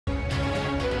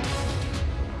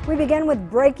We begin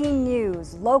with breaking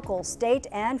news. Local, state,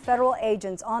 and federal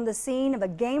agents on the scene of a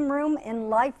game room in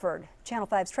Lyford. Channel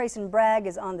 5's Trayson Bragg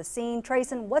is on the scene.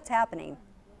 Trayson, what's happening?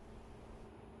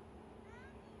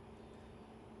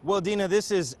 Well, Dina,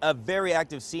 this is a very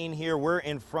active scene here. We're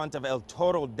in front of El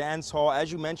Toro Dance Hall,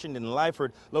 as you mentioned, in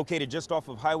Lyford, located just off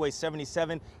of Highway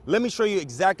 77. Let me show you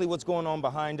exactly what's going on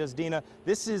behind us, Dina.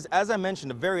 This is, as I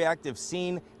mentioned, a very active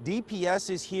scene. DPS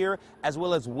is here, as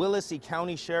well as Willacy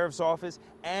County Sheriff's Office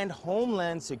and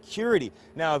Homeland Security.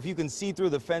 Now, if you can see through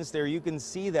the fence there, you can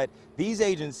see that these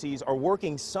agencies are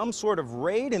working some sort of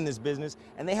raid in this business,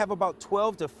 and they have about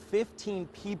 12 to 15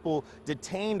 people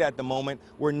detained at the moment.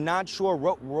 We're not sure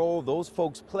what role those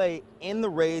folks play in the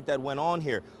raid that went on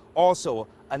here. Also,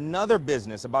 another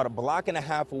business about a block and a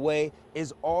half away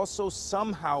is also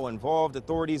somehow involved.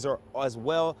 Authorities are as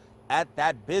well at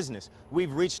that business.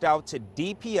 We've reached out to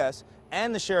DPS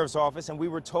and the Sheriff's Office, and we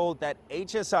were told that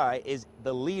HSI is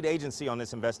the lead agency on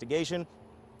this investigation.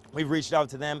 We've reached out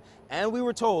to them, and we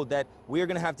were told that we are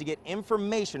going to have to get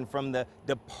information from the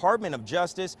Department of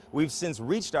Justice. We've since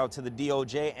reached out to the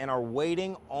DOJ and are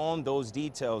waiting on those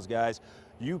details, guys.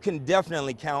 You can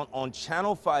definitely count on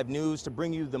Channel 5 News to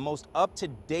bring you the most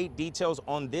up-to-date details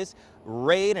on this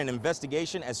raid and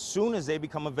investigation as soon as they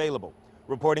become available.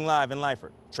 Reporting live in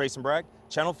Lyford, Trayson Bragg,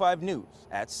 Channel 5 News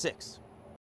at 6.